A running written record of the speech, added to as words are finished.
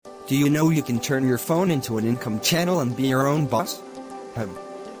Do you know you can turn your phone into an income channel and be your own boss?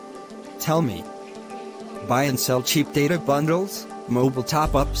 Tell me. Buy and sell cheap data bundles, mobile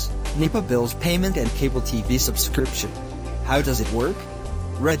top-ups, NEPA bills payment and cable TV subscription. How does it work?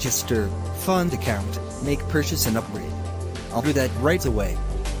 Register, fund account, make purchase and upgrade. I'll do that right away.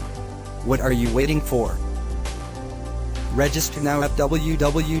 What are you waiting for? Register now at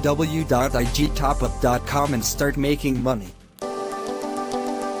www.igtopup.com and start making money.